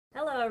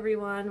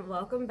everyone,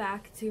 welcome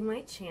back to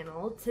my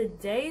channel.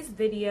 Today's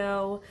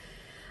video,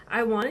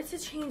 I wanted to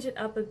change it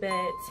up a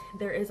bit.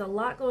 There is a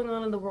lot going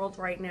on in the world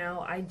right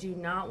now. I do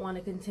not want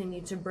to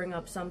continue to bring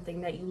up something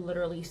that you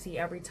literally see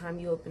every time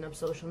you open up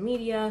social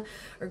media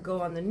or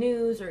go on the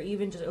news or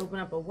even just open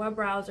up a web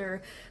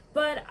browser.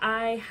 But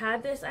I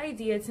had this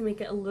idea to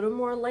make it a little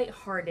more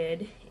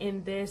lighthearted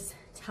in this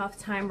tough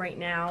time right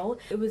now.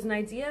 It was an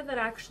idea that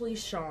actually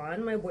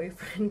Sean, my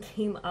boyfriend,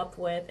 came up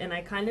with, and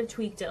I kind of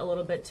tweaked it a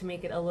little bit to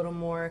make it a little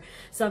more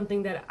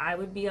something that I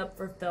would be up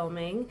for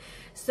filming.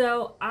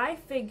 So I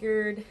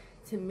figured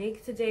to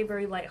make today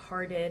very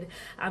lighthearted,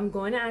 I'm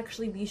going to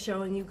actually be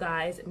showing you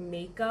guys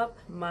makeup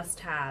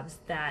must-haves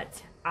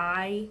that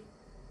I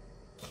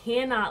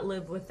cannot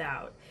live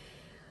without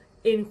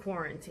in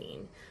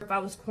quarantine. If I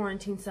was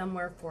quarantined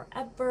somewhere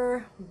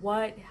forever,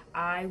 what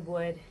I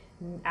would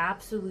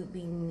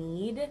absolutely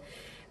need,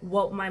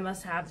 what my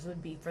must-haves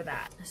would be for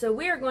that. So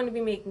we are going to be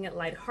making it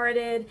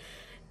lighthearted.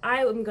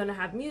 I am going to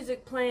have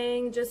music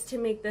playing just to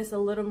make this a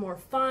little more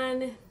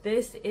fun.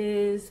 This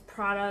is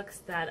products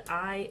that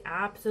I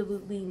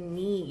absolutely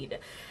need.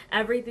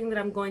 Everything that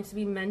I'm going to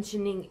be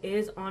mentioning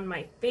is on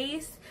my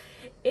face.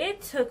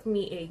 It took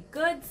me a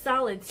good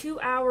solid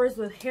 2 hours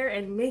with hair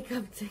and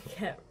makeup to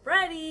get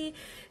ready.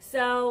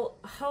 So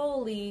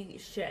holy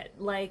shit,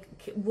 like,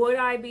 would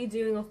I be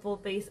doing a full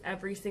face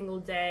every single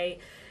day?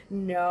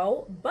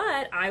 No,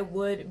 but I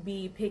would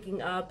be picking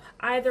up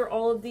either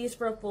all of these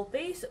for a full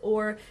face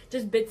or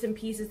just bits and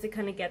pieces to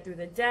kind of get through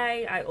the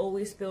day. I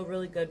always feel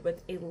really good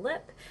with a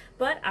lip,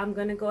 but I'm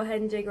gonna go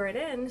ahead and dig right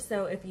in.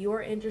 So if you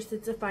are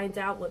interested to find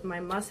out what my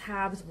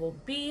must-haves will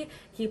be,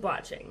 keep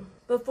watching.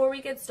 Before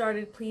we get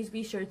started, please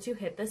be sure to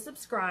hit the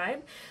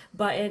subscribe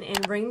button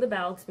and ring the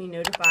bell to be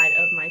notified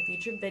of my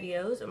future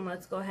videos, and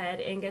let's go ahead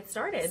and get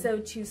started. So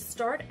to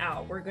start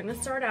out, we're gonna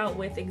start out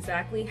with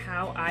exactly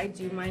how I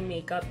do my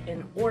makeup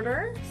in order.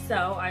 So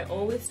I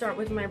always start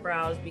with my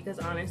brows because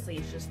honestly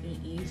it's just the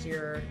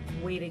easier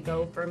way to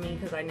go for me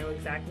because I know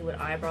exactly what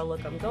eyebrow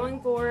look I'm going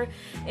for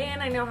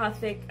and I know how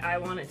thick I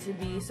want it to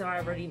be, so I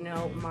already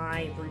know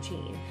my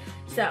routine.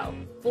 So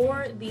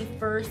for the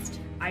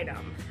first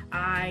item,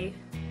 I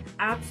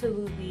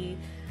absolutely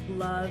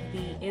love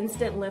the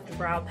Instant Lift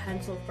Brow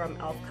Pencil from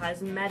e.l.f.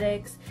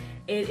 Cosmetics.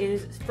 It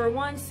is, for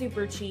one,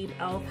 super cheap.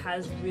 e.l.f.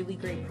 has really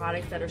great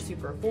products that are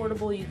super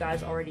affordable. You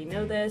guys already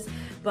know this,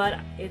 but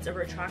it's a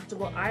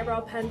retractable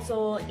eyebrow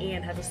pencil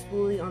and has a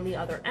spoolie on the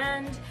other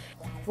end.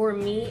 For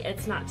me,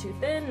 it's not too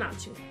thin, not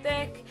too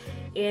thick,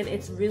 and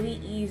it's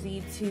really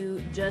easy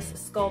to just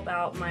sculpt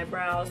out my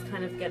brows,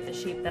 kind of get the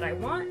shape that I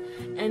want.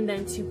 And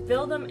then to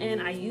fill them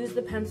in, I use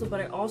the pencil,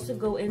 but I also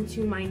go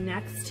into my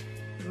next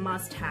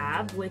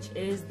must-have, which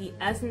is the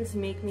Essence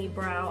Make Me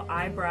Brow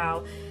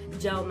Eyebrow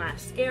Gel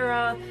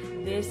Mascara.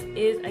 This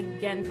is,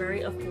 again,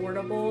 very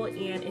affordable,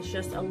 and it's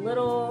just a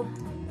little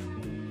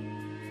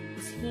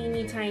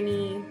teeny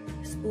tiny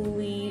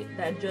spoolie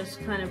that just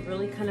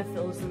really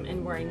fills them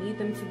in where I need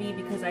them to be,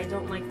 because I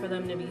don't like for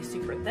them to be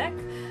super thick,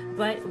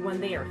 but when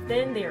they are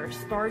thin, they are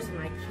sparse and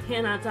I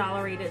cannot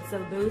tolerate it.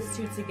 So those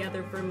two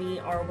together for me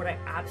are what I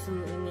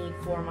absolutely need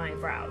for my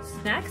brows.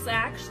 Next, I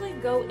actually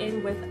go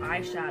in with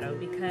eyeshadow,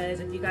 because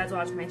if you guys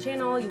watch my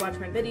channel, you watch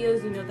my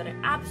videos, you know that I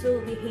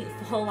absolutely hate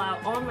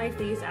fallout on my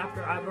face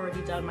after I've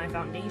already done my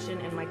foundation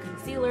and my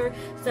concealer.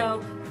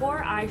 So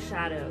for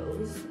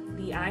eyeshadows,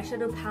 the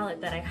eyeshadow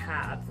palette that I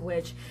have,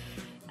 which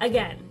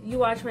again, you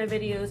watch my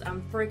videos,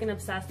 I'm freaking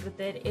obsessed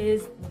with it,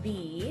 is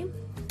the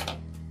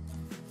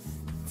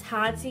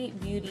Tati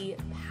Beauty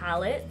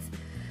palette.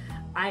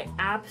 I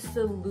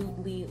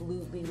absolutely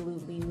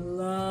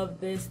love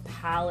this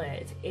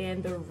palette,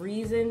 and the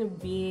reason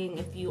being,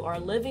 if you are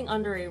living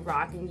under a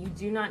rock and you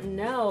do not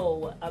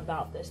know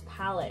about this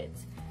palette,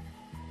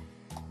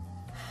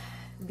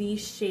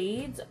 these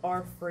shades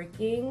are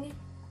freaking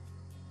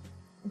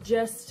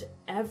just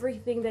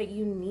everything that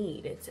you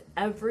need. It's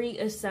every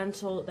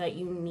essential that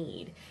you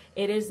need.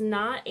 It is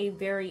not a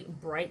very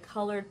bright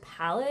colored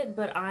palette,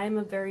 but I'm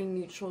a very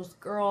neutrals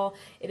girl.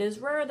 It is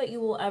rare that you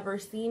will ever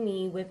see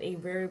me with a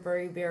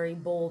very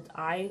bold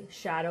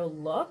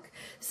eyeshadow look.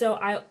 So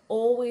I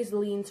always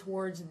lean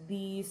towards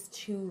these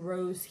two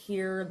rows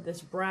here,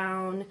 this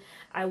brown.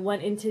 I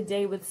went in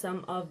today with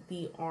some of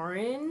the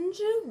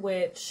orange,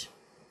 which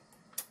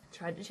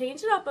tried to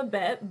change it up a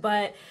bit,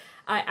 but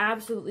I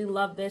absolutely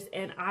love this,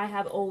 and I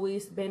have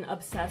always been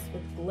obsessed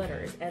with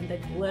glitters, and the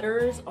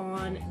glitters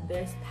on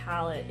this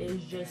palette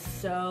is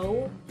just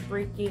so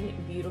freaking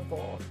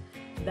beautiful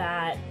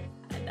that,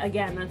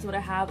 again, that's what I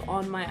have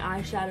on my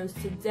eyeshadows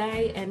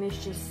today, and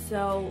it's just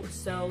so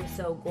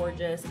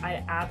gorgeous.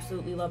 I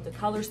absolutely love the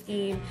color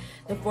scheme.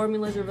 The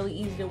formulas are really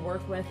easy to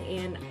work with,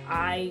 and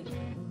I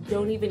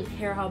don't even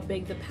care how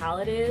big the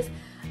palette is.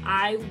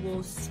 I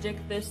will stick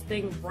this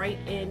thing right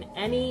in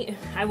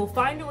I will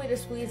find a way to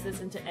squeeze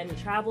this into any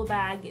travel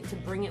bag to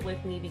bring it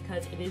with me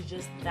because it is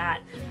just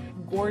that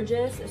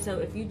gorgeous. So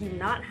if you do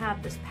not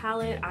have this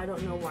palette, I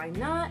don't know why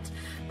not,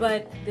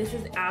 but this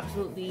is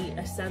absolutely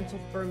essential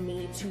for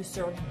me to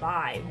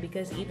survive,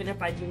 because even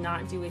if I do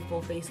not do a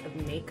full face of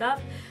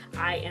makeup,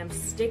 I am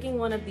sticking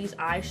one of these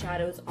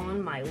eyeshadows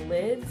on my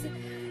lids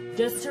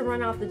just to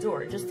run out the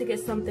door, just to get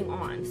something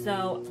on.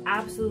 So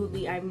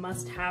absolutely, I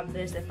must have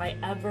this. If I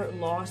ever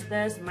lost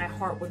this, my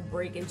heart would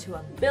break into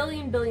a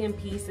billion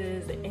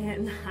pieces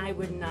and I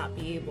would not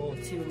be able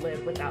to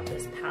live without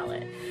this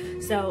palette.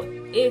 So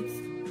it's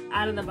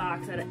out of the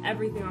box, out of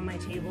everything on my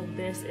table,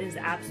 this is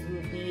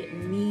absolutely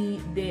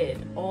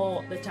needed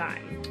all the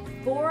time.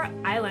 For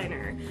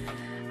eyeliner,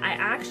 I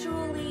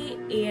actually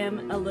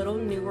am a little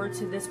newer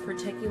to this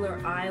particular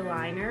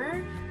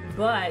eyeliner,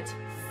 but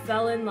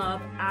fell in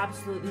love,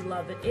 absolutely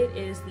love it. It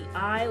is the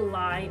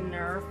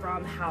eyeliner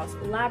from House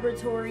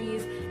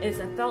Laboratories. It's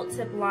a felt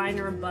tip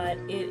liner, but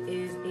it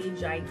is a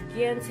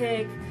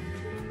gigantic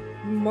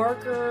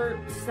marker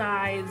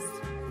sized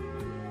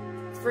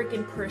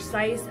freaking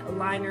precise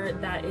liner.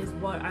 That is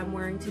what I'm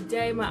wearing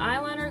today. My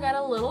eyeliner got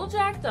a little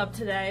jacked up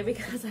today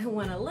because I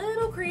went a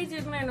little crazier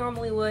than I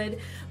normally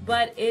would,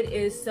 but it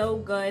is so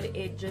good.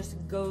 It just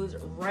goes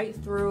right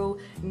through,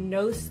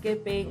 no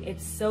skipping.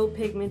 It's so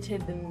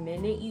pigmented the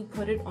minute you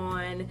put it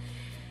on.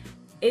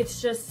 It's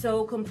just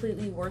so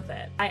completely worth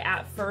it. I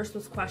at first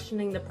was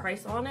questioning the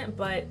price on it,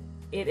 but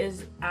it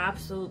is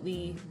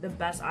absolutely the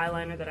best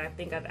eyeliner that I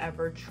think I've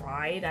ever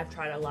tried. I've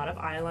tried a lot of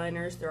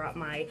eyeliners throughout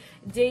my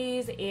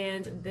days,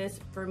 and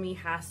this for me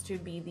has to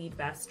be the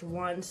best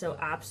one, so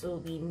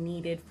absolutely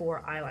needed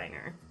for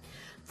eyeliner.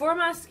 For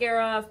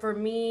mascara, for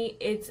me,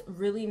 it's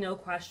really no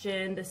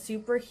question. The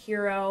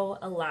Superhero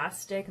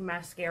Elastic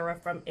Mascara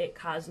from IT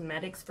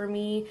Cosmetics for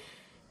me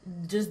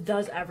just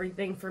does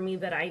everything for me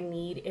that I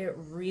need. It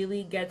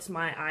really gets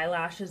my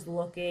eyelashes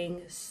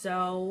looking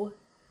so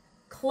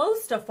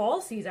close to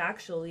falsies.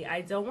 Actually,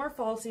 I don't wear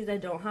falsies. I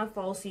don't have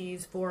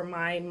falsies for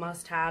my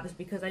must-haves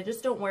because I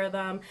just don't wear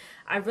them.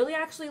 I really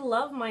actually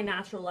love my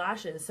natural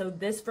lashes, so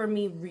this for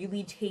me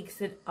really takes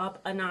it up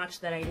a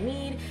notch that I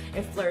need.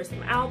 It flares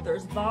them out,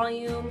 there's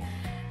volume.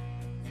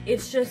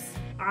 It's just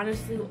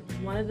honestly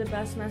one of the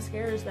best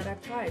mascaras that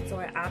I've tried, so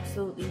I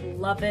absolutely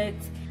love it.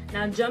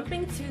 Now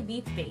jumping to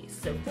the face.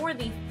 So for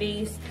the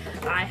face,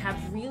 I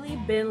have really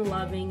been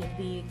loving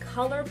the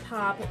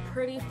ColourPop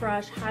Pretty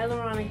Fresh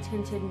Hyaluronic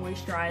Tinted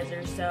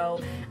Moisturizer.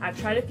 So I've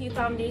tried a few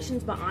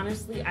foundations, but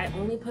honestly, I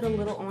only put a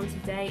little on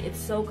today. It's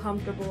so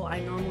comfortable.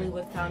 I normally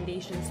with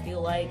foundations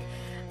feel like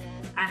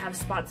I have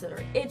spots that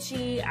are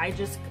itchy.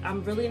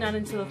 I'm really not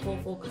into the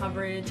full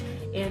coverage,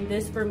 and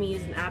this for me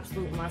is an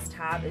absolute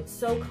must-have. It's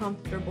so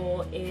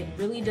comfortable. It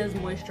really does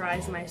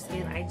moisturize my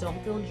skin. I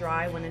don't feel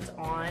dry when it's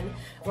on,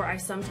 where I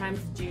sometimes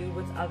do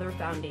with other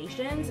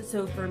foundations.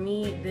 So for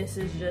me, this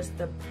is just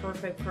the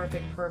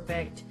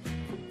perfect.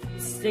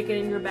 Stick it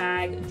in your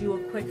bag, do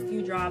a quick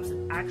few drops.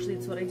 Actually,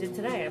 it's what I did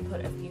today. I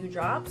put a few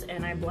drops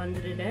and I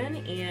blended it in,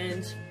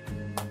 and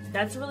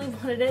that's really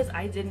what it is.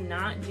 I did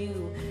not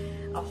do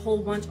a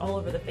whole bunch all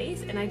over the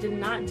face, and I did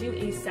not do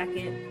a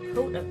second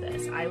coat of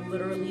this. I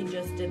literally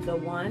just did the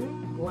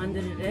one,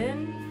 blended it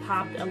in,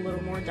 popped a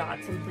little more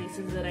dots in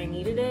places that I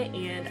needed it,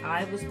 and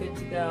I was good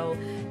to go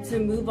to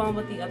move on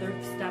with the other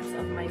steps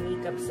of my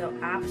makeup. So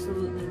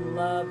absolutely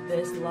love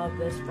this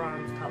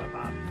from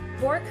ColourPop.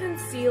 For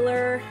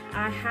concealer,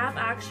 I have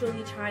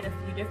actually tried a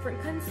few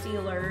different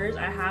concealers.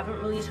 I haven't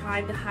really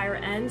tried the higher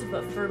end,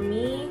 but for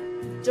me,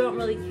 don't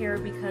really care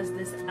because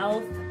this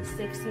e.l.f.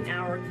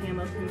 16-hour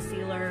Camo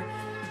Concealer,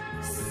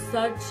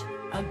 such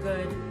a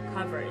good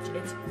coverage.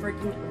 It's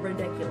freaking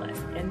ridiculous.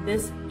 And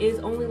this is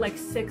only like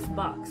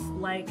 $6.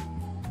 Like,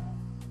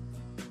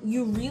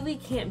 you really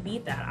can't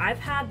beat that. I've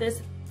had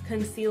this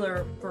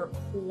concealer for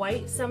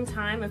quite some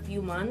time, a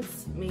few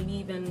months, maybe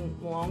even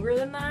longer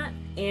than that,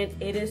 and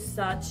it is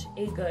such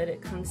a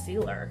good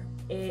concealer.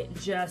 It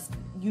just,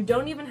 you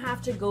don't even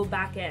have to go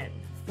back in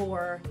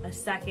for a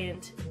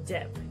second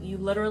dip. You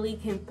literally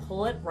can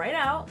pull it right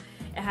out.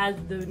 It has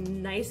the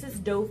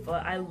nicest doe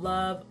foot. I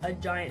love a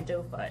giant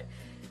doe foot.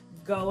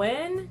 Go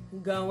in,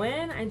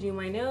 I do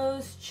my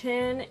nose,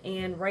 chin,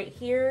 and right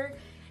here,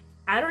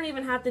 I don't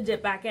even have to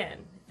dip back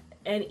in.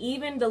 And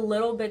even the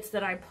little bits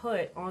that I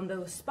put on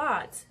those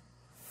spots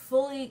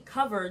fully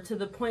covered to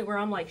the point where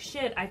I'm like,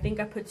 shit, I think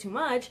I put too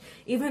much,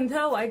 even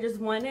though I just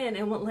went in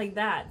and went like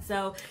that.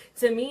 So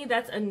to me,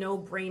 that's a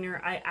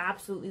no-brainer. I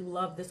absolutely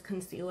love this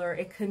concealer.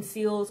 It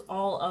conceals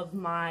all of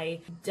my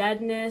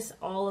deadness,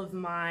 all of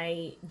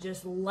my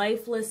just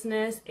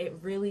lifelessness. It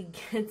really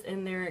gets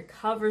in there. It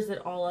covers it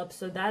all up.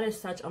 So that is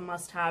such a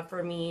must-have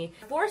for me.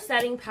 For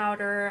setting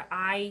powder,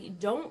 I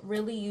don't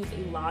really use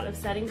a lot of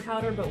setting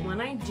powder, but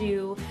when I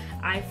do,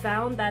 I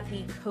found that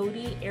the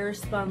Coty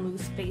Airspun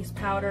Loose Face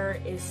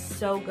Powder is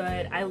so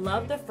good. I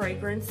love the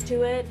fragrance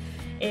to it.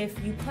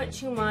 If you put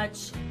too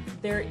much,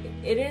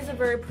 it is a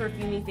very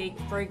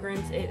perfumey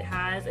fragrance. It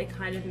has a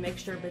kind of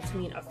mixture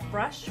between a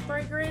fresh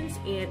fragrance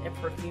and a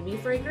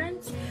perfumey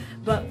fragrance.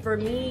 But for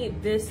me,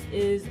 this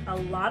is a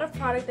lot of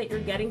product that you're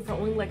getting for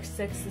only like $6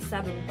 to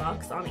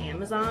 $7 on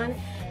Amazon,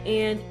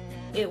 and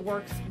it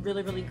works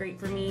really, really great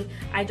for me.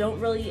 I don't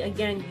really,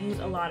 again, use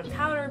a lot of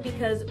powder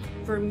because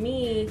for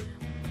me,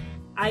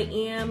 I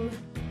am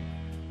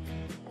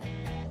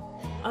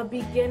a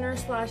beginner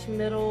slash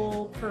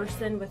middle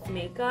person with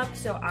makeup,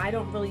 so I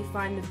don't really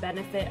find the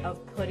benefit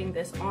of putting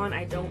this on.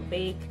 I don't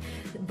bake,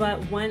 but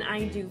when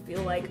I do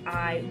feel like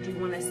I do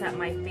want to set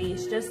my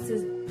face just to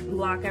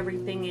lock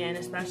everything in,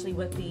 especially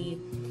with the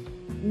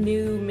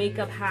new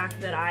makeup hack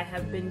that I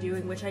have been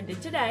doing, which I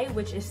did today,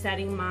 which is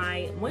setting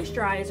my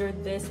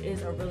moisturizer, this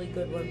is a really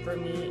good one for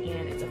me,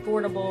 and it's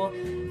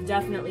affordable,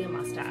 definitely a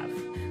must-have.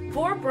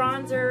 For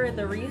bronzer,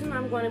 the reason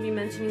I'm going to be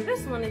mentioning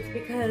this one is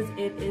because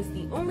it is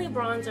the only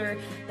bronzer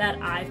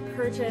that I've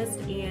purchased,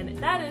 and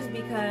that is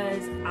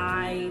because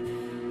I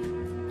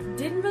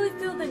didn't really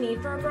feel the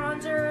need for a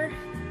bronzer,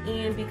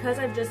 and because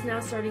I've just now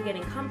started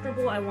getting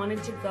comfortable, I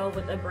wanted to go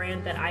with a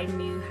brand that I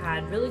knew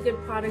had really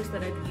good products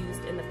that I've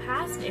used in the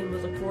past and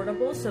was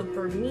affordable. So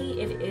for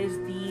me, it is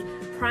the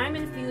Prime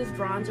Infused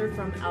Bronzer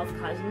from e.l.f.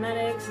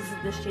 Cosmetics. This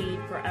is the shade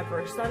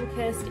Forever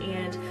Sunkissed,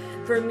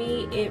 and for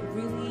me, it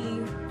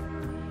really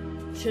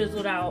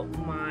chiseled out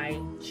my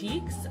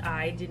cheeks.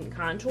 I didn't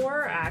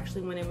contour. I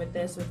actually went in with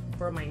this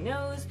for my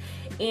nose,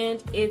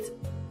 and it's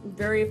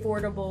very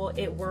affordable.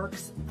 It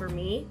works for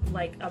me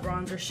like a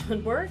bronzer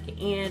should work,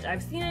 and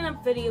I've seen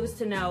enough videos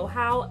to know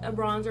how a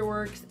bronzer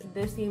works.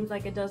 This seems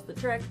like it does the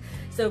trick,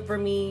 so for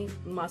me,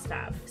 must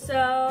have.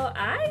 So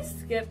I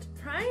skipped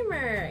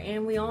primer,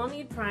 and we all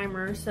need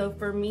primer, so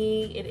for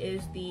me it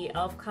is the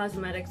e.l.f.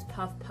 Cosmetics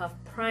Puff Puff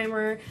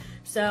Primer.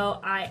 So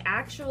I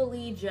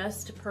actually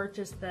just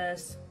purchased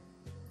this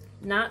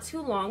not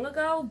too long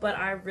ago, but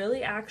I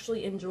really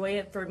actually enjoy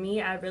it. For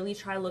me, I really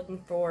try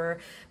looking for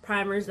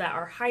primers that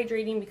are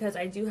hydrating because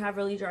I do have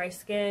really dry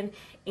skin,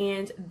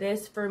 and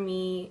this for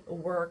me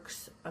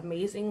works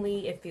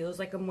amazingly. It feels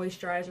like a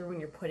moisturizer when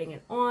you're putting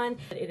it on.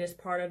 It is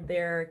part of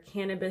their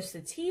cannabis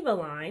sativa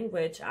line,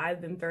 which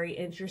I've been very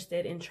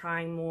interested in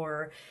trying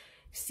more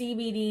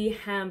CBD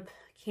hemp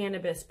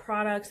cannabis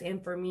products,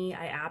 and for me,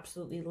 I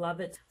absolutely love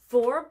it.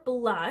 For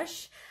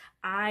blush,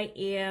 I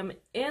am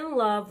in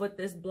love with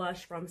this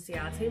blush from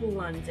Ciate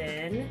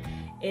London.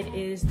 It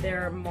is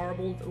their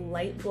Marbled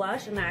Light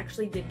Blush, and I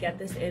actually did get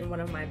this in one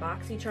of my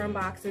BoxyCharm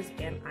boxes,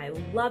 and I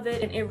love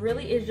it. And it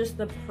really is just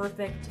the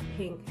perfect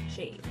pink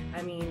shade.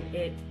 I mean,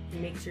 it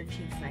makes your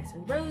cheeks nice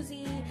and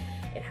rosy.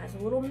 It has a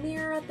little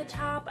mirror at the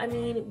top. I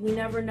mean, we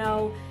never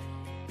know.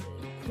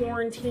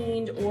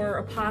 Quarantined or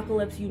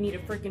apocalypse, you need a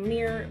freaking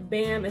mirror,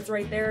 bam, it's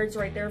right there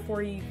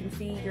for you. You can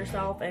see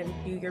yourself and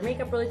do your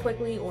makeup really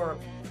quickly, or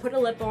put a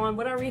lip on,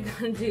 whatever you're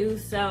gonna do.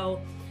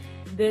 So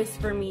this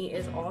for me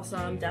is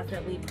awesome.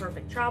 Definitely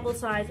perfect travel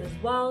size as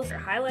well.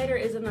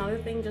 Highlighter is another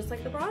thing, just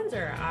like the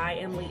bronzer. I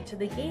am late to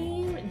the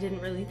game,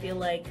 didn't really feel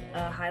like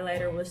a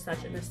highlighter was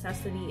such a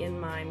necessity in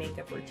my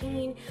makeup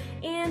routine,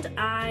 and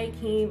I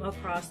came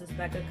across this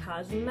Becca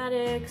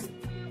Cosmetics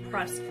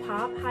Pressed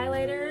Pop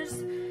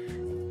highlighters,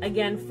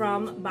 again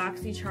from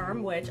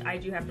BoxyCharm, which I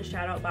do have to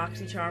shout out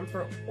BoxyCharm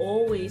for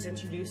always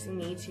introducing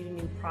me to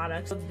new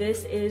products. So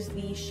this is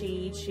the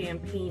shade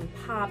Champagne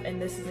Pop,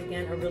 and this is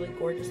again a really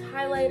gorgeous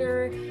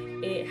highlighter.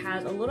 It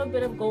has a little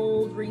bit of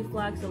gold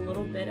reflex, a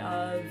little bit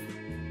of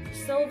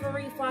silver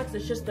reflex.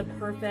 It's just the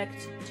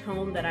perfect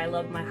tone that I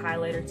love my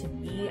highlighter to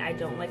be. I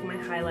don't like my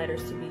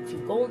highlighters to be too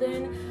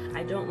golden.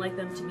 I don't like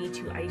them to be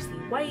too icy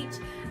white.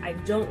 I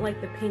don't like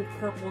the pink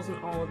purples and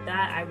all of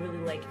that. I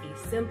really like a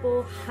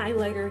simple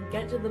highlighter,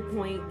 get to the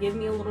point, give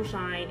me a little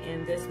shine,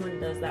 and this one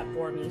does that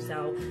for me.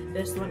 So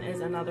this one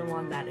is another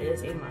one that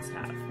is a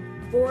must-have.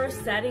 For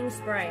setting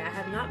spray, I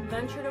have not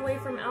ventured away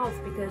from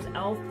e.l.f. because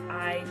e.l.f.,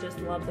 I just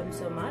love them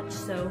so much.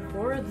 So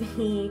for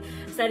the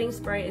setting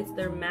spray, it's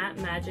their Matte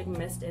Magic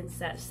Mist and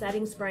Set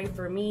setting spray.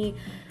 For me,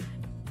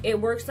 it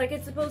works like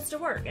it's supposed to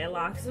work. It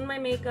locks in my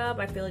makeup.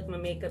 I feel like my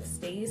makeup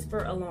stays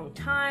for a long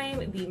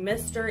time. The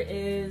mister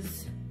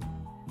is,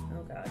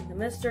 oh god, the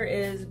mister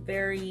is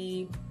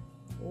very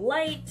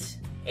light,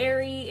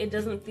 airy. It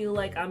doesn't feel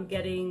like I'm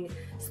getting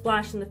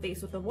splashed in the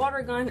face with a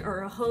water gun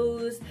or a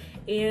hose,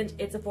 and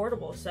it's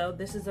affordable. So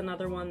this is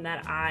another one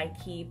that I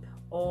keep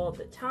all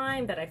the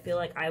time, that I feel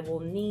like I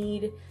will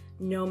need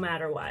no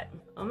matter what.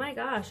 Oh my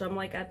gosh, I'm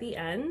like at the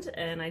end,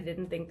 and I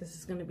didn't think this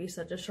is going to be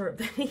such a short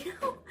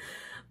video.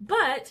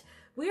 But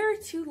we are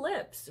two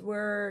lips.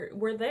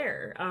 We're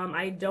there.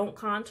 I don't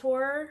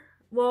contour.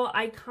 Well,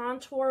 I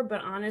contour,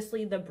 but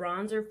honestly, the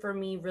bronzer for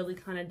me really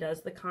kind of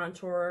does the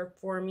contour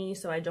for me,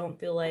 so I don't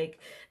feel like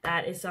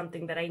that is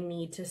something that I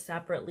need to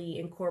separately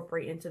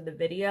incorporate into the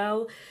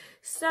video.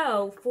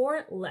 So,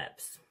 for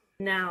lips.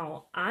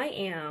 Now, I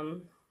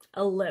am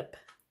a lip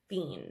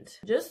fiend.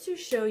 Just to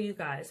show you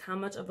guys how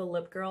much of a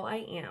lip girl I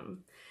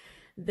am,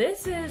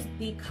 This is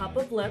the cup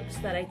of lips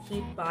that I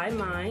keep by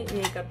my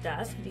makeup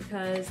desk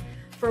because,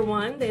 for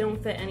one, they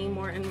don't fit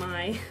anymore in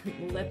my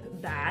lip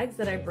bags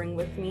that I bring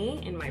with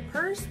me in my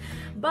purse,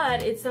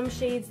 but it's some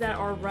shades that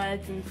are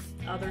reds and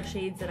other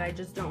shades that I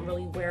just don't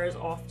really wear as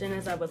often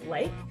as I would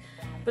like.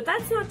 But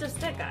that's not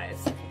just it, guys.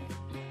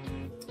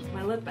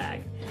 My lip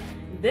bag.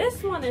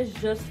 This one is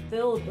just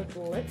filled with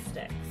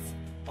lipsticks.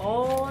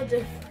 All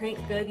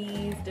different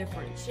goodies,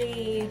 different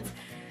shades,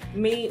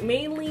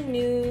 mainly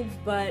nudes,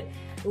 but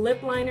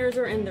lip liners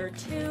are in there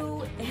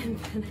too, and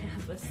then I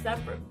have a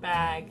separate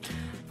bag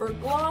for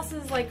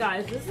glosses. Like,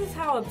 guys, this is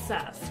how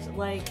obsessed,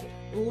 like,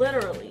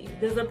 literally,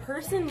 does a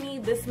person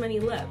need this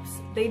many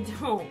lips? They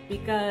don't,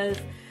 because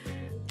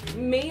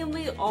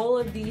mainly all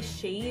of these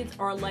shades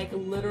are like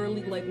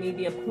literally like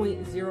maybe a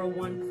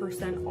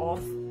 0.01%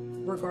 off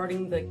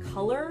regarding the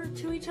color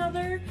to each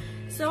other.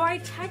 So I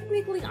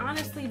technically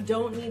honestly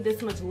don't need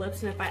this much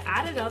lips, and if I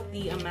added up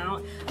the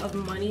amount of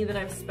money that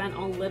I've spent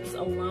on lips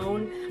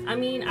alone, I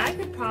mean, I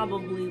could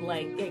probably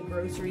like get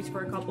groceries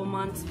for a couple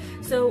months.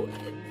 So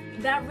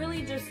that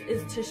really just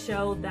is to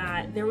show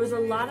that there was a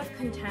lot of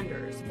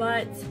contenders,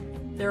 but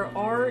there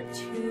are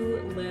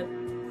 2 lip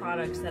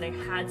products that I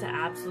had to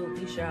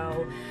absolutely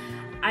show.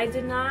 I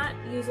did not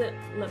use a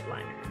lip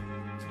liner,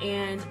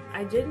 and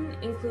I didn't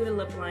include a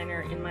lip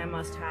liner in my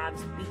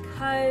must-haves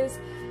because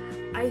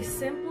I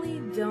simply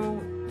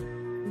don't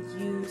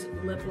use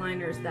lip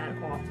liners that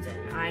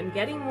often. I'm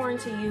getting more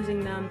into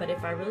using them, but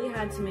if I really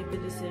had to make the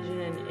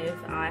decision,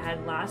 if I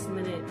had last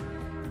minute,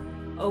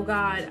 oh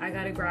god, I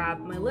gotta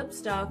grab my lip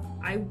stuff,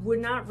 I would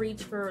not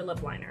reach for a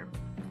lip liner.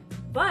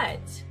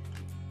 But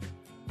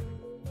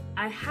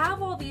I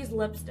have all these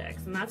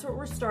lipsticks, and that's what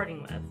we're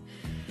starting with.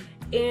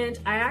 And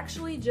I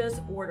actually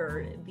just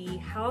ordered the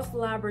Haus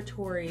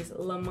Laboratories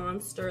Le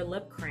Monster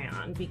Lip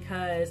Crayon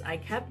because I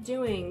kept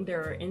doing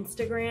their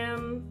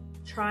Instagram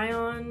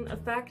try-on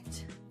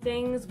effect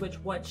things, which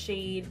what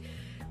shade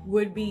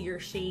would be your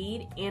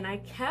shade, and I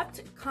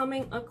kept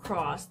coming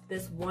across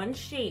this one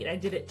shade. I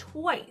did it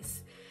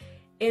twice,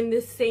 and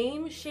the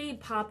same shade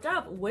popped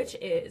up, which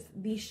is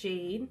the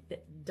shade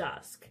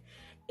Dusk.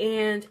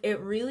 And it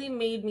really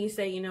made me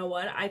say, you know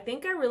what, I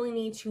think I really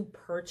need to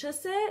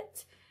purchase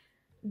it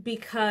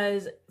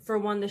because, for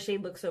one, the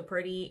shade looks so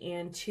pretty,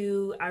 and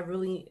 2, I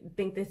really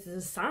think this is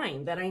a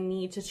sign that I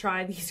need to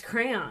try these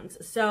crayons.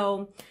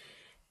 So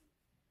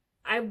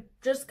I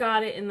just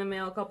got it in the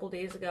mail a couple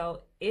days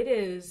ago. It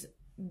is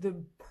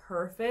the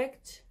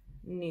perfect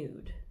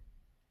nude.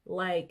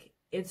 Like,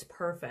 it's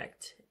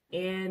perfect.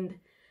 And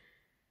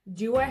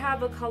do I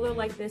have a color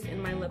like this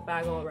in my lip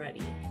bag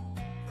already?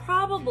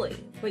 Probably,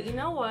 but you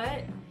know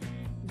what?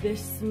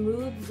 This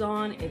smooths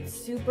on, it's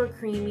super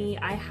creamy.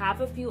 I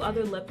have a few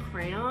other lip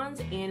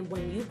crayons, and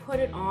when you put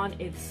it on,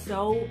 it's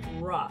so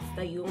rough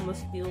that you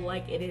almost feel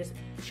like it is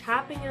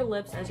chapping your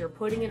lips as you're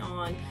putting it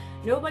on.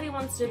 Nobody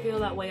wants to feel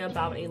that way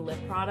about a lip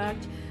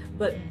product,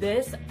 but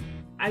this,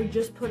 I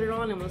just put it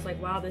on and was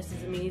like, wow, this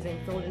is amazing.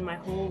 Filled in my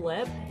whole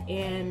lip,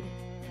 and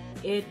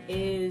it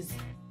is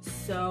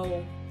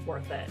so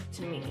worth it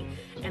to me.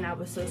 And I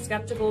was so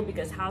skeptical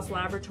because Haus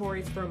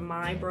Laboratories for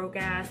my broke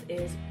ass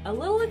is a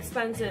little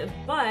expensive,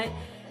 but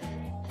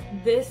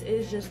this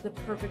is just the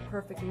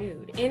perfect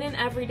nude. In an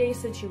everyday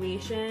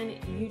situation,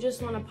 you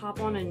just want to pop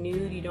on a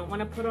nude. You don't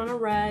want to put on a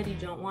red. You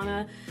don't want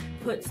to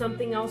put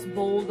something else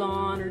bold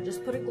on or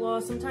just put a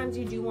gloss. Sometimes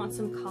you do want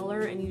some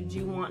color, and you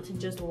do want to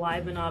just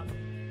liven up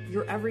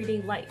your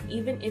everyday life,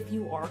 even if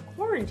you are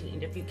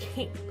quarantined, if you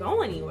can't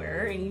go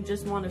anywhere and you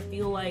just want to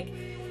feel like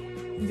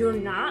you're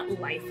not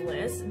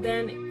lifeless,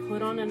 then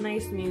put on a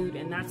nice nude,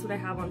 and that's what I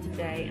have on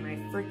today, and I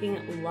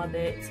freaking love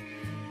it.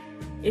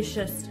 It's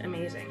just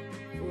amazing.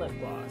 Lip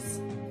gloss.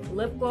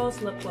 Lip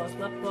gloss, lip gloss,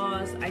 lip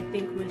gloss. I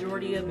think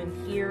majority of them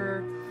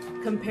here,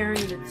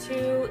 comparing the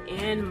 2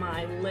 and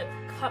my lip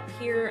cup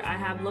here, I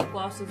have lip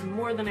glosses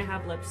more than I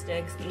have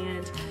lipsticks,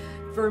 and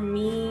for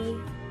me,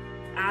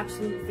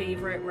 absolute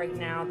favorite right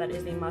now that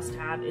is a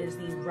must-have is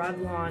the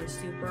Revlon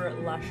Super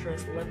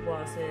Lustrous Lip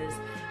Glosses.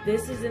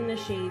 This is in the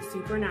shade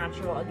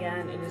Supernatural.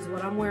 Again, it is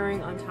what I'm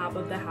wearing on top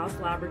of the Haus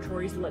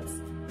Laboratories Lips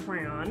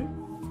Crayon.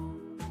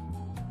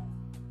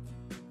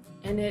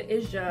 And it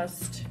is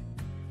just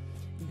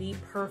the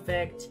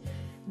perfect.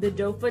 The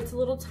doe foot's a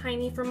little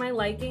tiny for my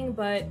liking,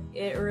 but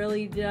it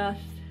really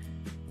just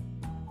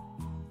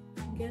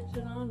gets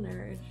it on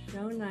there. It's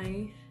so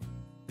nice.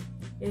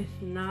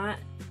 It's not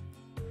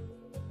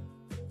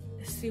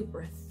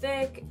super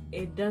thick.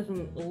 It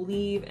doesn't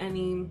leave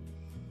any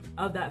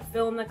of that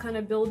film that kind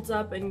of builds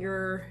up in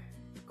your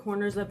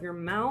corners of your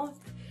mouth.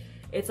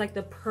 It's like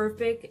the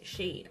perfect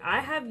shade.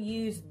 I have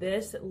used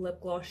this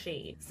lip gloss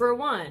shade. For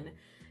one,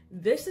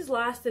 this has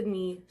lasted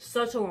me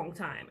such a long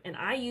time, and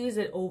I use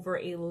it over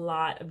a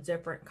lot of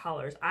different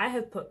colors. I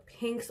have put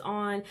pinks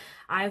on,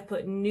 I've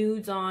put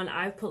nudes on,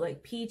 I've put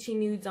like peachy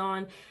nudes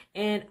on,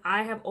 and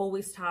I have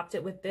always topped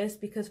it with this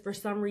because for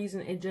some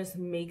reason it just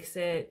makes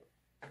it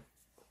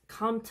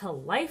come to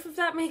life, if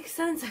that makes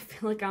sense. I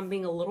feel like I'm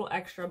being a little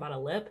extra about a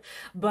lip,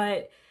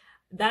 but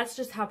that's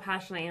just how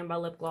passionate I am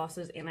about lip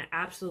glosses, and I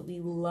absolutely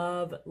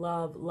love,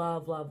 love,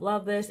 love, love,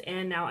 love this.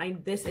 And now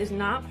this is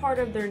not part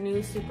of their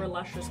new Super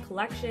Lustrous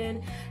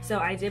collection, so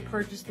I did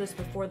purchase this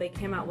before they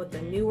came out with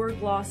the newer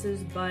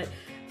glosses, but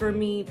for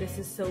me, this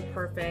is so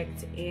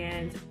perfect,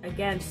 and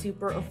again,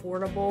 super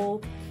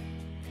affordable.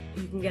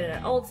 You can get it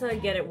at Ulta,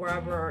 get it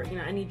wherever, you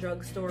know, any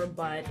drugstore,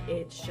 but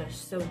it's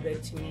just so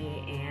good to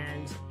me,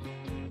 and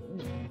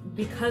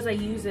because I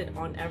use it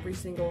on every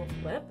single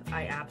lip,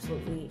 I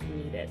absolutely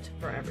need it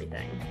for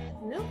everything.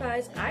 No,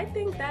 guys, I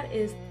think that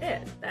is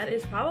it. That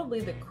is probably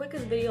the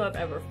quickest video I've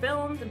ever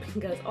filmed,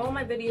 because all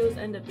my videos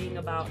end up being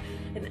about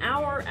an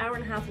hour, hour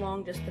and a half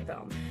long just to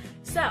film.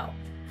 So,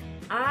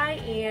 I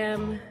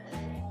am,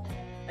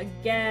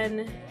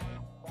 again,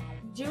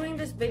 doing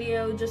this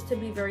video just to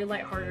be very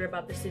lighthearted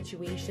about the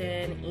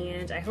situation,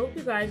 and I hope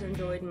you guys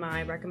enjoyed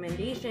my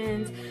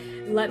recommendations.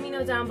 Let me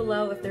know down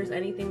below if there's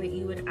anything that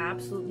you would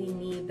absolutely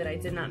need that I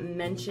did not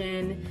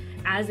mention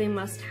as a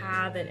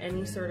must-have in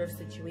any sort of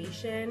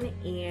situation.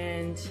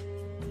 And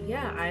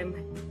yeah, I'm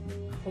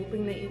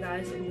hoping that you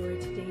guys enjoyed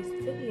today's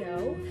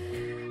video.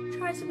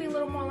 Try to be a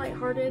little more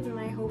lighthearted, and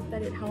I hope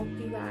that it helped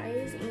you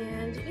guys.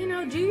 And, you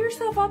know, do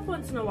yourself up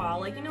once in a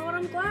while. Like, you know what,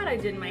 I'm glad I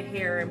did my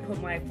hair and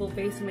put my full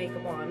face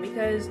makeup on,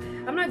 because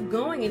I'm not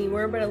going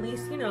anywhere, but at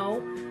least, you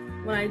know,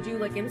 when I do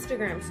like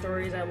Instagram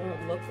stories, I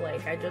won't look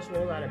like I just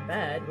rolled out of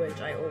bed,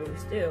 which I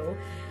always do.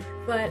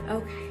 But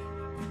okay,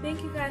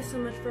 thank you guys so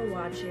much for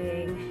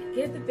watching.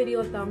 Give the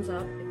video a thumbs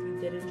up if you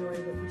did enjoy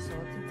what you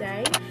saw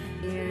today,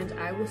 and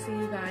I will see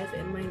you guys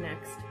in my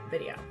next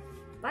video.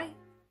 Bye.